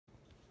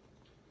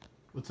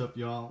What's up,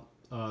 y'all?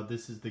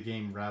 This is the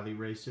game Rally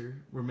Racer.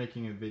 We're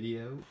making a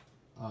video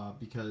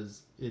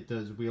because it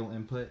does wheel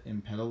input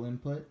and pedal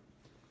input.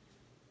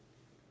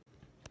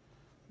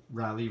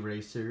 Rally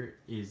Racer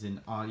is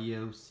an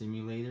audio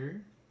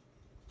simulator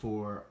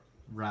for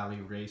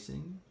rally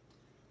racing.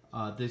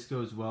 This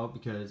goes well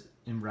because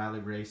in rally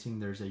racing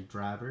there's a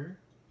driver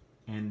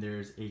and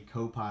there's a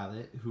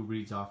co-pilot who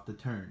reads off the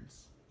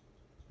turns.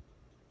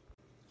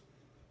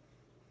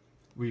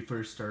 We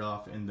first start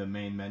off in the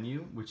main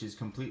menu, which is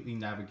completely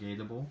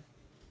navigatable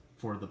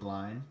for the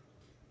blind.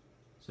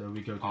 So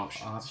we go to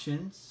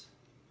options.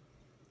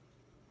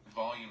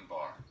 Volume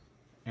bar.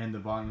 And the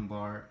volume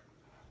bar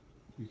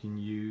you can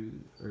use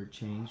or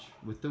change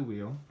with the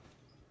wheel.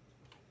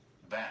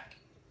 Back.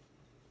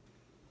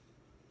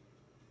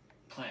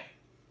 Play.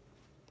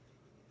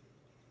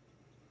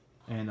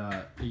 And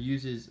it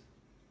uses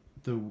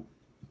the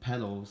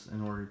pedals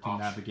in order to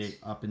navigate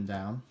up and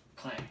down.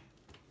 Play.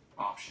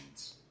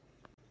 Options.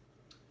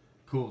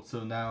 Cool,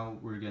 so now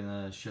we're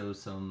gonna show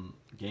some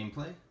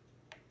gameplay.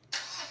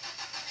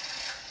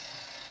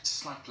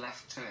 Slight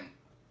left turn.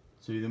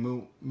 So you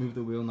move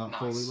the wheel not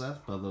fully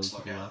left, but a little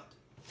to the left.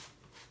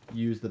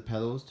 Use the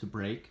pedals to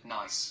brake.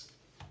 Nice.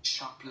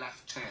 Sharp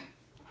left turn.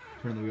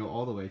 Turn the wheel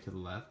all the way to the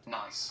left.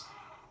 Nice.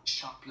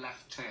 Sharp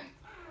left turn.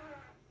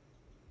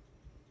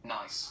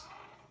 Nice.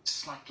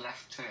 Slight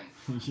left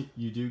turn.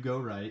 You do go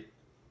right.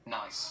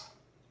 Nice.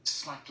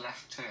 Slight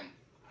left turn.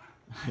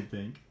 I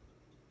think.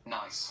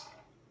 Nice.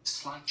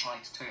 Slight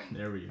right turn.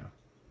 There we go.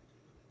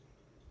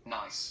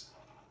 Nice.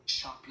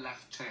 Sharp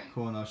left turn.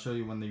 Cool, and I'll show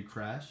you when you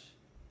crash.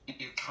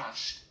 You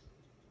crashed.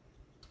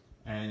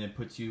 And it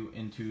puts you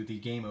into the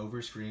game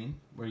over screen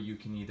where you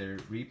can either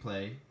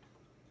replay,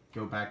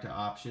 go back to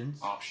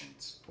options,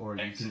 or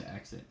you can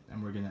exit.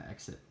 And we're gonna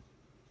exit.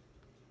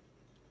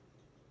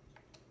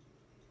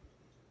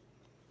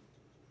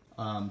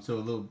 So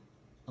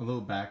a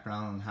little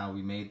background on how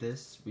we made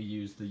this. We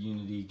used the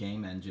Unity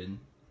game engine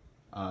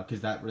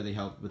because that really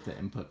helped with the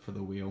input for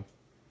the wheel.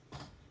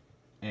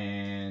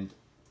 And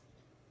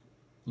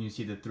you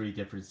see the three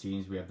different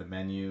scenes. We have the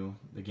menu,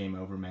 the game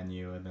over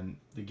menu, and then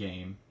the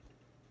game.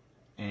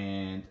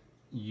 And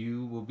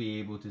you will be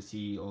able to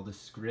see all the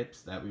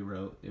scripts that we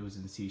wrote. It was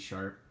in C#,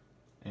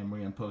 and we're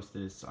gonna post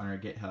this on our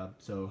GitHub,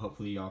 so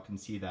hopefully y'all can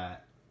see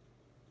that.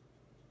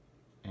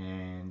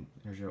 And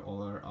there's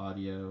all our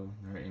audio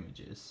and our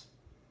images.